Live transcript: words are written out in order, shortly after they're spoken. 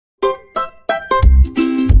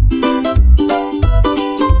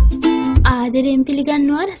ආදරයෙන්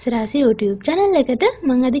පිළිගන්නවා රස YouTube channel එකට.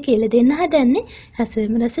 මම අද කියලා දෙන්න හදන්නේ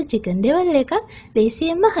රස chicken දෙවල් එකක්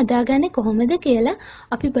ලේසියෙන්ම හදාගන්නේ කොහොමද කියලා.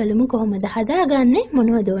 අපි බලමු කොහොමද හදාගන්නේ,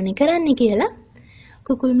 මොනවද ඕනේ කරන්නේ කියලා.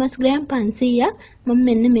 කුකුල් මස් ග්‍රෑම් 500ක් මම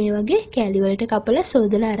මෙන්න මේ වගේ කෑලි වලට කපලා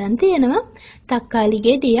සෝදලා අරන් තියෙනවා. තක්කාලි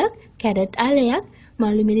ගෙඩියක්, කැරට් අලයක්,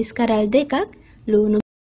 මලු මිරිස් කරල් දෙකක්, ලුණු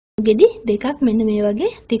ගෙඩි දෙකක් මෙන්න මේ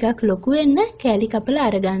වගේ ටිකක් ලොකු වෙන්න කෑලි කපලා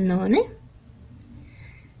අරගන්න ඕනේ.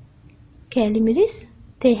 කෑලි මිරිස්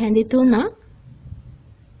තේ හැඳි 3ක්,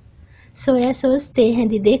 සෝයා සෝස් තේ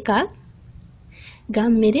හැඳි 2ක්,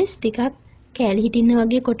 ගම් මිරිස් ටිකක් කෑලි හිටින්න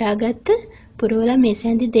වගේ කොටාගත්ත පුරවලා මේස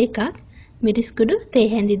හැඳි 2ක්, මිරිස් කුඩු තේ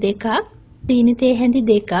හැඳි 2ක්, සීනි තේ හැඳි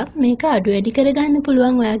 2ක්. මේක අඩු වැඩි කරගන්න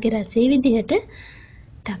පුළුවන් ඔයාගේ රසයේ විදිහට.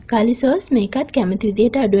 තක්කාලි සෝස් මේකත් කැමති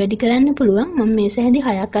විදිහට අඩු වැඩි කරන්න පුළුවන්. මම මේස හැඳි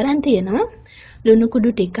 6ක් අරන් තියෙනවා. ලුණු කුඩු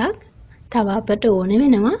ටිකක්, තව අපට ඕන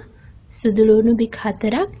වෙනවා සුදු ලුණු බික්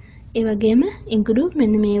 4ක්, ඒ වගේම ඉඟුරු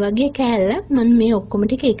මෙන්න මේ වගේ කෑල්ලක්. මම මේ ඔක්කොම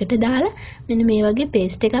ටික එකට දාලා මෙන්න මේ වගේ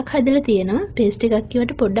පේස්ට් එකක් හදලා තියෙනවා. පේස්ට් එකක්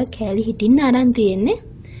කියවට පොඩ්ඩක් කෑලි හිටින්න අරන් තියෙන්නේ.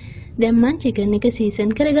 දැන් මම චිකන් එක සීසන්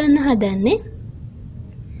කරගන්න හදන්නේ.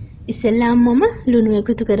 ඉස්සෙල්ලාම මම ලුණු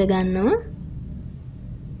එකතු කරගන්නවා.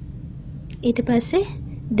 ඊට පස්සේ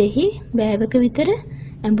දෙහි බෑවක විතර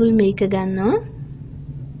ඇඹුල් මිරික ගන්නවා.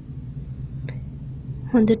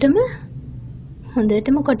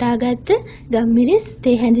 හොඳටම කොටාගත්ත ගම් මිරිස්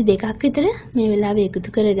තේ හැඳි 2ක් විතර මේ වෙලාවේ එකතු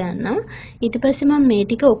කරගන්නවා. ඊට පස්සේ මම මේ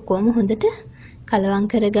ටික ඔක්කොම හොඳට කලවම්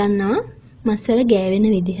කරගන්නවා මස්සල ගෑවෙන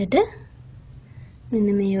විදිහට. මෙන්න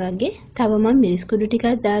මේ වගේ. තව මම මිරිස් කුඩු ටිකක්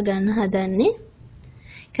දාගන්න හදන්නේ.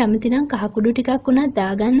 කැමති නම් කහ කුඩු ටිකක් උනත්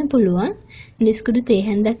දාගන්න පුළුවන්. මිරිස් කුඩු තේ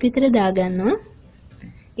හැන්දක් විතර දාගන්නවා.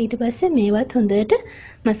 ඊට පස්සේ මේවත් හොඳට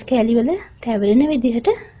මස් කෑලි වල තැවරෙන විදිහට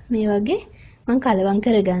මේ වගේ මම කලවම්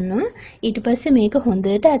කරගන්නවා. ඊට පස්සේ මේක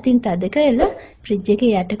හොඳට අතින් තද කරලා ෆ්‍රිජ්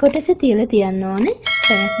එකේ යට කොටසේ තියලා තියන්න ඕනේ.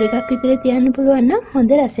 පැයක් දෙකක් විතර තියන්න පුළුවන් නම්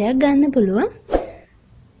හොඳ රසයක් ගන්න පුළුවන්.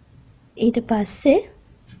 ඊට පස්සේ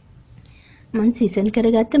මම සීසන්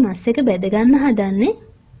කරගත්ත මස් එක බෙද ගන්න හදන්නේ.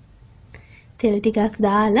 තෙල් ටිකක්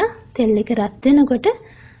දාලා තෙල් එක රත් වෙනකොට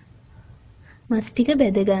මස් ටික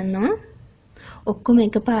බෙද ගන්නවා. ඔක්කොම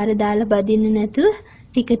එකපාර දාලා බදින්න නැතුව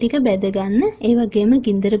ටික ටික බෙද ගන්න. ඒ වගේම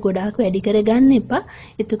ගින්දර ගොඩාක් වැඩි කරගන්න එපා.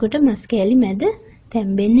 එතකොට මස් කෑලි මැද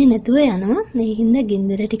තැම්බෙන්නේ නැතුව යනවා. මේ හින්දා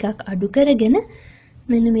ගින්දර ටිකක් අඩු කරගෙන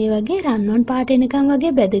මෙන්න මේ වගේ රන්වන් පාට එනකම්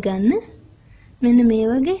වගේ බෙද ගන්න. මෙන්න මේ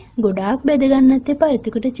වගේ ගොඩාක් බෙද ගන්නත් එපා.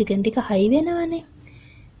 එතකොට චිකන් ටික හයි වෙනවනේ.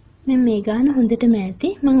 මම මේ ගාන හොඳටම ඇති.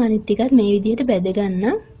 මම අනිත් ටිකත් මේ විදිහට බෙද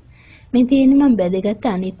ගන්නම්. මේ තියෙන්නේ මම බෙදගත්ත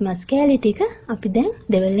අනිත් මස් කෑලි ටික. අපි දැන්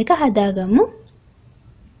දෙවල් එක හදාගමු.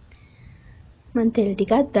 මම තෙල්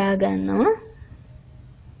ටිකක් දාගන්නවා.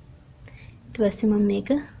 ඊට පස්සේ මම මේක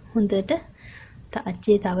හොඳට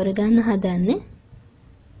තාච්චියේ තවර ගන්න හදන්නේ.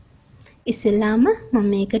 ඉස්සෙල්ලාම මම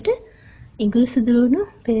මේකට ඉඟුරු සුදුලුණු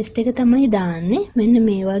පේස්ට් එක තමයි දාන්නේ. මෙන්න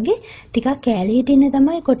මේ වගේ ටිකක් කෑලි හිටින්න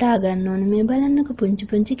තමයි කොටා ගන්න ඕනේ. මේ බලන්නකො පුංචි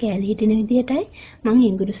පුංචි කෑලි හිටින විදිහටයි මම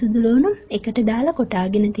ඉඟුරු සුදුලුණු එකට දාලා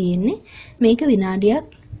කොටාගෙන තියෙන්නේ. මේක විනාඩියක්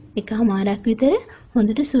එකමාරක් විතර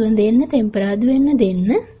හොඳට සුවඳ එන්න ටෙම්පරාදු වෙන්න දෙන්න.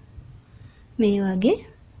 මේ වගේ.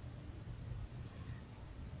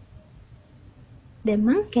 දැන්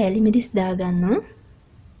මම කෑලි මිරිස් දාගන්නවා.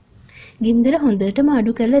 ගින්දර හොඳටම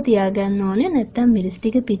අඩු කරලා තියාගන්න ඕනේ, නැත්නම් මිරිස්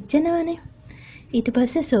ටික පිච්චෙනවනේ. ඊට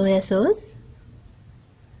පස්සේ සෝයා සෝස්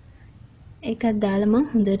එකක් දාලා මම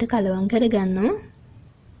හොඳට කලවම් කරගන්නවා.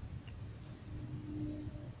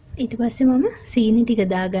 ඊට පස්සේ මම සීනි ටික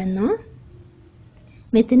දාගන්නවා.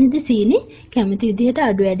 මෙතනදී සීනි කැමති විදිහට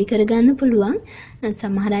අඩු වැඩි කරගන්න පුළුවන්.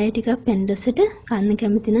 සමහර අය ටිකක් පැණ්ඩසට කන්න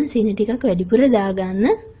කැමති නම් සීනි ටිකක් වැඩිපුර දාගන්න.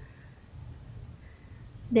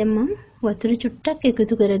 දැන් මම වතුර චුට්ටක්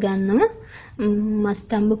එකතු කරගන්නවා. මස්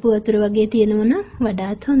තඹපු වතුර වගේ තියෙනවා නම්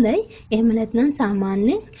වඩාත් හොඳයි. එහෙම නැත්නම්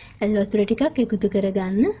සාමාන්‍ය ඇල් වතුර ටිකක් එකතු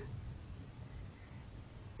කරගන්න.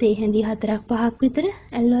 තේ හැඳි 4ක් 5ක් විතර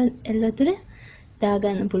ඇල් වතුර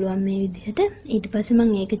දාගන්න පුළුවන් මේ විදිහට. ඊට පස්සේ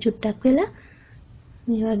මම ඒක චුට්ටක් වෙලා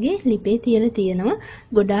මේ වගේ ලිපේ තියලා තියෙනවා.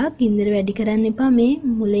 ගොඩාක් ගින්දර වැඩි කරන්න එපා. මේ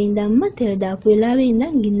මුලින් ඉඳන්ම තෙල් දාපු වෙලාවේ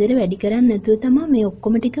ඉඳන් ගින්දර වැඩි කරන්නේ නැතුව තමයි මේ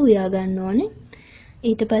ඔක්කොම ටික උයා ගන්න ඕනේ.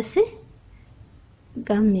 ඊට පස්සේ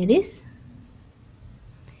ගම්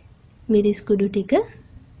මිරිස් කුඩු ටික,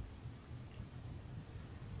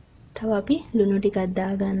 තව අපි ලුණු ටිකක්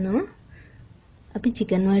දාගන්නවා. අපි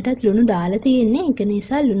චිකන් වලටත් ලුණු දාලා තියෙන්නේ. ඒක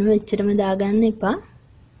නිසා ලුණු එච්චරම දාගන්න එපා.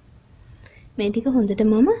 මේ ටික හොඳට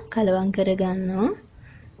මම කලවම් කරගන්නවා.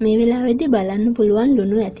 මේ වෙලාවේදී බලන්න පුළුවන්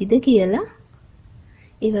ලුණු ඇතිද කියලා.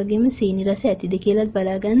 ඒ වගේම සීනි රස ඇතිද කියලාත්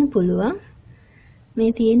බලා ගන්න පුළුවන්.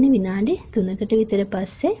 මේ තියෙන්නේ විනාඩි 3කට විතර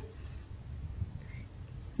පස්සේ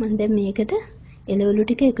මම දැන් මේකට එළවලු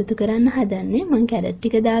ටික එකතු කරන්න හදන්නේ. මම කැරට්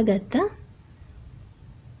ටික දාගත්තා.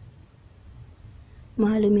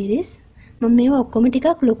 මාළු මිරිස් මම මේවා ඔක්කොම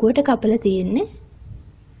ටිකක් ලොකුවට කපලා තියෙන්නේ.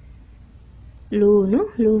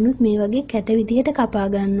 ලූණුත් මේ වගේ කැට විදිහට කපා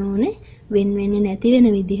ගන්න ඕනේ. වෙන වෙන්නේ නැති වෙන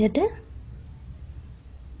විදිහට.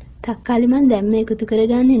 තක්කාලි මම දැම්ම එකතු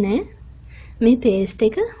කරගන්නේ නැහැ. මේ පේස්ට්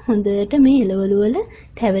එක හොඳට මේ එළවලු වල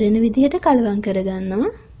තැවරෙන විදිහට කලවම් කරගන්නවා.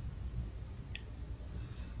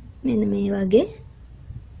 මෙන්න මේ වගේ.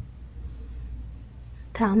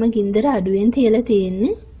 තාම ගින්දර අඩුවෙන් තියලා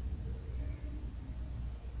තියෙන්නේ.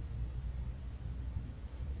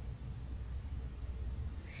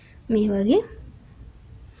 මේ වගේ.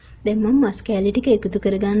 දැන් මම මස් කෑලි ටික එකතු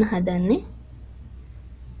කරගන්න හදන්නේ.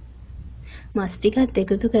 මස් ටිකත්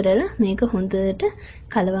එකතු කරලා මේක හොඳට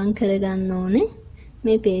කලවම් කරගන්න ඕනේ.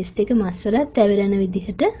 මේ පේස්ට් එක මස් වලත් තැවෙරෙන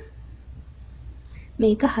විදිහට.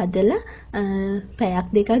 මේක හදලා පැයක්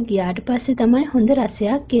දෙකක් ගියාට පස්සේ තමයි හොඳ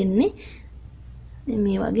රසයක් එන්නේ.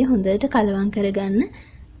 මේ වගේ හොඳට කලවම් කරගන්න.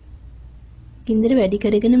 ගින්දර වැඩි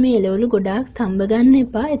කරගෙන මේ එළවලු ගොඩාක් තඹ ගන්න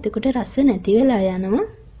එපා. එතකොට රස නැති වෙලා යනවා.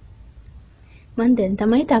 මම දැන්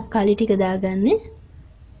තමයි තක්කාලි ටික දාගන්නේ.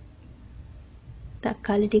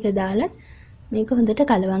 තක්කාලි ටික දාලත් මේක හොඳට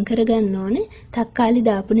කලවම් කරගන්න ඕනේ. තක්කාලි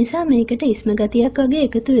දාපු නිසා මේකට ඉස්ම ගතියක් වගේ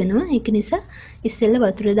එකතු වෙනවා. ඒක නිසා ඉස්සෙල්ලා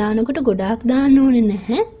වතුර දානකොට ගොඩාක් දාන්න ඕනේ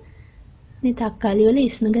නැහැ. මේ තක්කාලි වල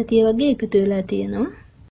ඉස්ම ගතිය වගේ එකතු වෙලා තියෙනවා.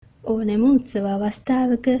 ඕනෑම උත්සව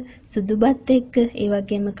අවස්ථාවක සුදුබත් එක්ක ඒ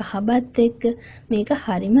වගේම කහබත් එක්ක මේක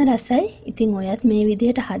හරිම රසයි. ඉතින් ඔයත් මේ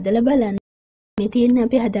විදිහට හදලා බලන්න. මේ තියෙන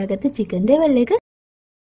අපි හදාගත්ත චිකන් ඩෙවල් එක.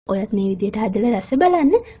 ඔයත් මේ විදිහට හදලා රස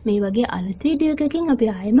බලන්න. මේ වගේ අලුත් වීඩියෝ එකකින් අපි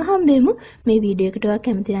ආයෙම හම්බෙමු. මේ වීඩියෝ එකට ඔයා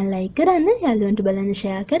කැමති නම් ලයික් කරන්න, යාළුවන්ට බලන්න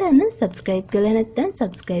ෂෙයා කරන්න, subscribe කරලා නැත්නම්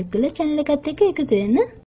subscribe කරලා channel එකත් එක්ක එකතු වෙන්න.